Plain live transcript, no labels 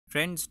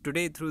Friends,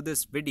 today through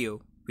this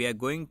video, we are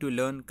going to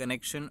learn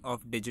connection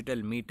of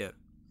digital meter.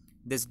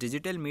 This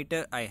digital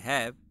meter I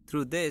have,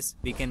 through this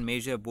we can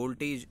measure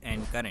voltage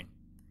and current.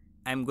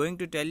 I am going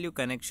to tell you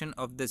connection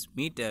of this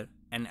meter,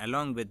 and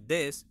along with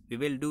this we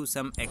will do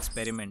some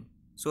experiment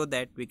so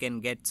that we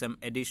can get some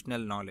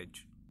additional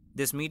knowledge.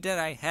 This meter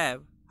I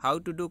have, how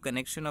to do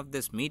connection of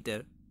this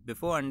meter.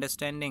 Before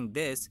understanding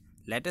this,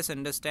 let us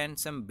understand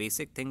some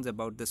basic things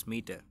about this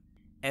meter.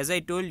 As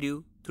I told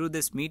you, through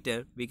this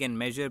meter we can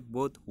measure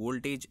both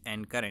voltage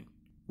and current.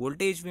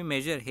 Voltage we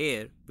measure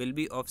here will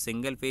be of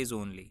single phase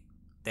only.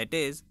 That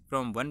is,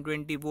 from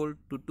 120 volt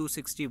to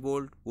 260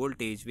 volt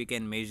voltage we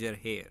can measure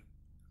here.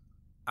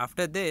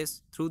 After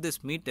this, through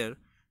this meter,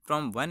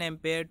 from 1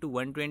 ampere to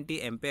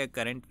 120 ampere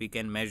current we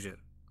can measure.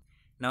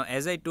 Now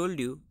as I told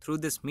you, through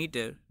this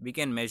meter we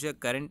can measure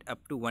current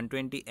up to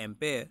 120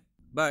 ampere,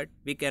 but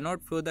we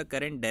cannot flow the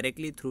current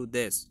directly through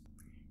this.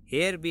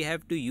 Here we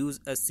have to use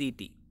a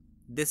CT.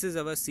 This is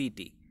our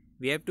CT.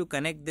 We have to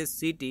connect this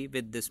CT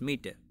with this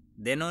meter.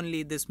 Then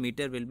only this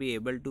meter will be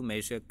able to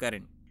measure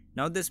current.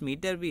 Now this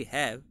meter we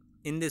have,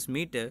 in this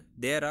meter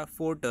there are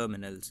 4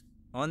 terminals.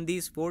 On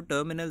these 4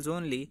 terminals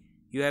only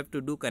you have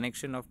to do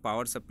connection of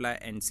power supply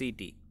and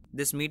CT.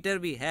 This meter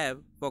we have,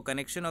 for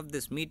connection of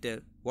this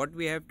meter, what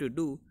we have to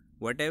do,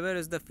 whatever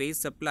is the phase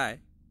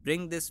supply,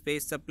 bring this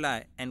phase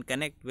supply and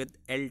connect with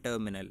L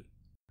terminal.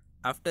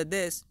 After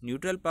this,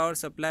 neutral power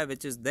supply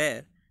which is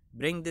there,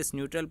 bring this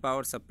neutral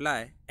power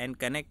supply and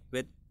connect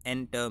with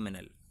N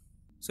terminal.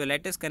 So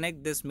let us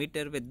connect this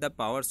meter with the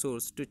power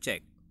source to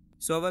check.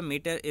 So our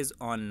meter is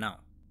on now.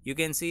 You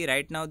can see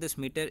right now this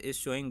meter is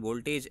showing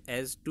voltage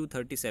as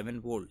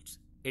 237 volts.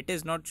 It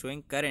is not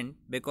showing current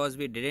because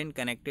we didn't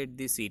connected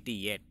the CT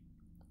yet.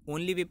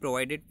 Only we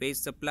provided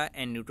phase supply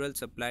and neutral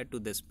supply to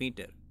this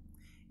meter.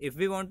 If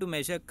we want to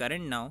measure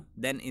current now,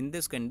 then in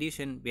this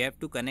condition we have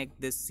to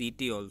connect this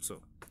CT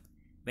also.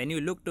 When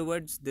you look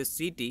towards this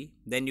CT,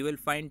 then you will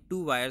find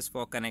 2 wires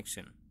for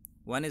connection.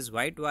 One is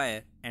white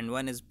wire and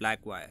one is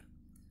black wire.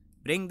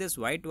 Bring this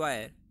white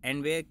wire,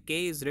 and where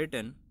K is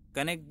written,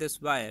 connect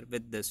this wire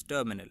with this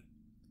terminal.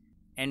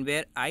 And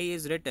where I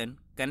is written,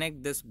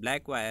 connect this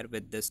black wire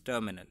with this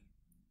terminal.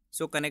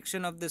 So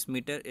connection of this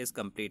meter is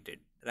completed.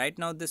 Right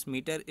now this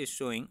meter is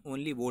showing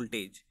only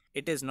voltage.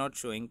 It is not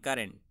showing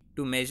current.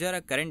 To measure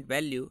a current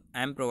value,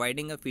 I am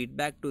providing a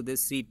feedback to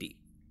this CT.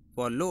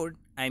 For load,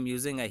 I am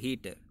using a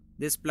heater.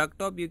 This plug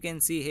top you can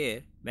see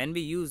here, when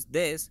we use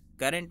this,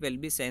 current will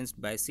be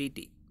sensed by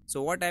CT.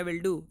 So what I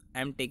will do,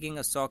 I am taking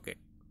a socket.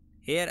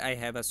 Here I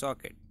have a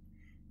socket.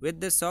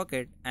 With this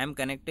socket, I am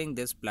connecting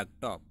this plug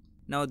top.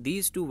 Now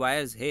these 2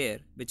 wires here,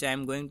 which I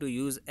am going to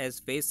use as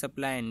phase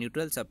supply and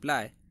neutral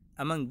supply,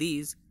 among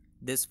these,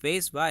 this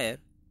phase wire,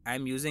 I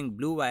am using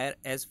blue wire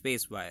as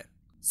phase wire.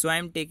 So I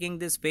am taking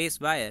this phase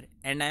wire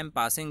and I am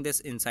passing this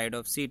inside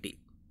of CT.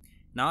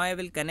 Now I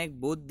will connect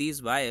both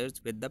these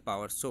wires with the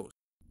power source.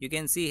 You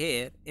can see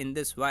here, in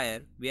this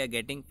wire we are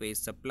getting phase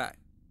supply,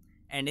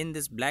 and in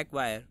this black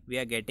wire we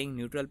are getting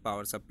neutral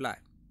power supply.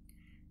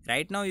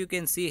 Right now you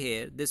can see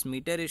here, this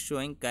meter is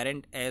showing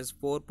current as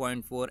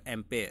 4.4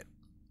 ampere.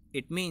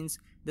 It means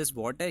this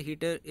water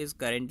heater is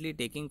currently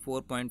taking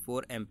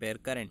 4.4 ampere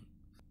current.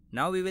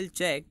 Now we will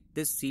check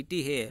this CT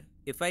here.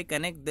 If I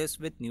connect this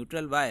with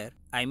neutral wire,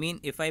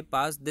 if I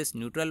pass this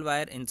neutral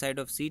wire inside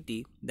of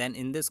CT, then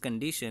in this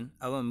condition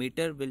our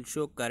meter will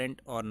show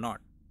current or not.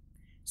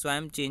 So I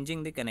am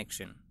changing the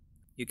connection.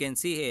 You can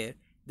see here,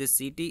 this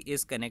CT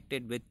is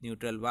connected with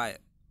neutral wire.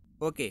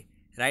 Okay,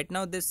 right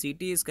now this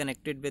CT is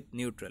connected with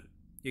neutral.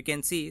 You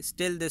can see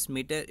still this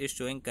meter is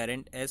showing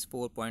current as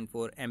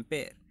 4.4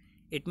 ampere.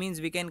 It means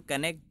we can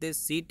connect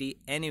this CT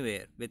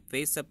anywhere with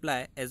phase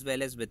supply as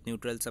well as with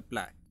neutral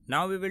supply.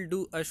 Now we will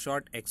do a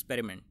short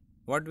experiment.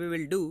 What we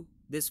will do,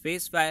 this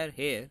phase wire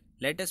here,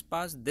 let us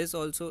pass this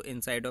also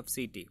inside of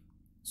CT.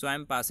 So I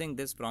am passing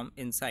this from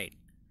inside.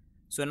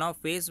 So now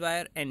phase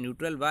wire and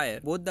neutral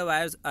wire, both the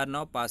wires are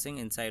now passing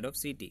inside of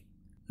CT.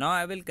 Now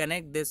I will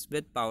connect this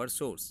with power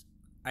source.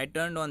 I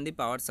turned on the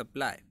power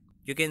supply.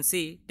 You can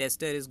see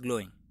tester is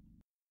glowing.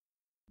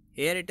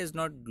 Here it is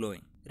not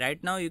glowing.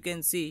 Right now you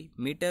can see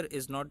meter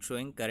is not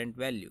showing current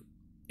value.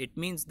 It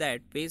means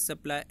that phase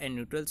supply and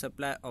neutral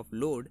supply of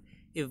load,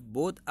 if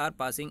both are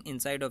passing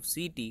inside of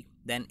CT,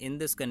 then in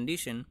this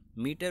condition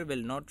meter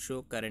will not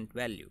show current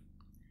value.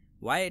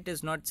 Why it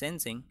is not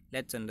sensing?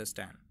 Let's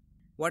understand.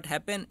 What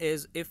happens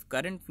is, if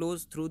current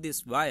flows through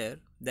this wire,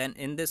 then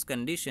in this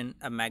condition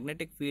a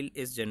magnetic field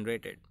is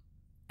generated,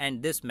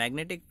 and this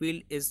magnetic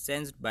field is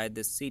sensed by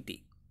this CT,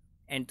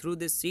 and through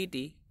this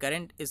CT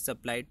current is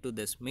supplied to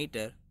this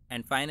meter,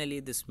 and finally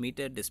this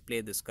meter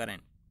displays this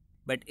current.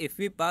 But if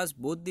we pass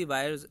both the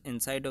wires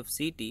inside of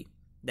CT,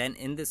 then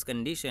in this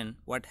condition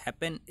what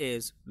happens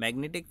is,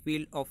 magnetic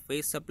field of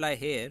phase supply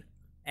here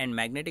and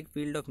magnetic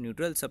field of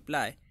neutral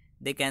supply,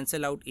 they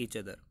cancel out each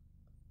other.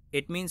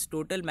 It means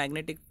total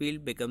magnetic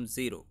field becomes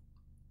 0,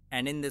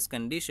 and in this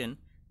condition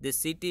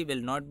this CT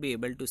will not be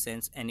able to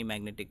sense any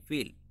magnetic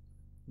field.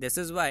 This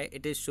is why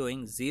it is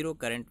showing 0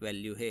 current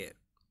value here.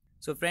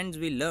 So friends,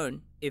 we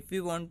learned if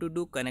we want to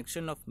do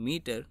connection of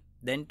meter,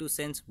 then to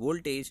sense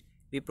voltage,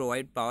 we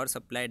provide power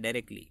supply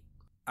directly.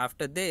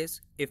 After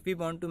this, if we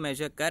want to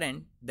measure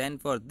current, then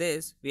for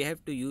this we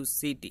have to use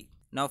CT.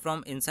 Now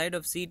from inside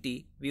of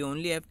CT, we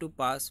only have to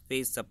pass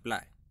phase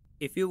supply.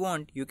 If you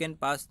want, you can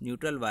pass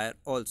neutral wire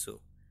also.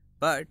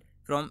 But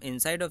from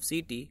inside of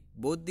CT,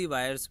 both the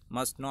wires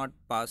must not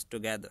pass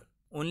together.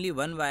 Only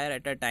one wire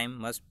at a time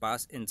must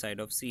pass inside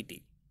of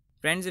CT.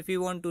 Friends, if you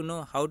want to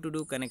know how to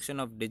do connection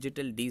of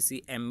digital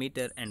DC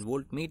ammeter and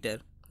voltmeter,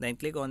 then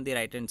click on the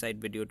right hand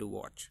side video to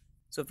watch.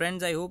 So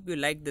friends, I hope you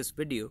liked this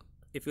video.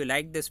 If you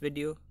liked this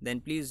video, then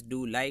please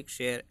do like,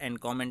 share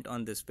and comment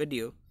on this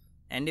video.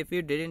 And if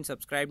you didn't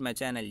subscribe my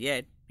channel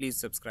yet, please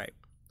subscribe.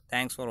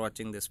 Thanks for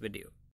watching this video.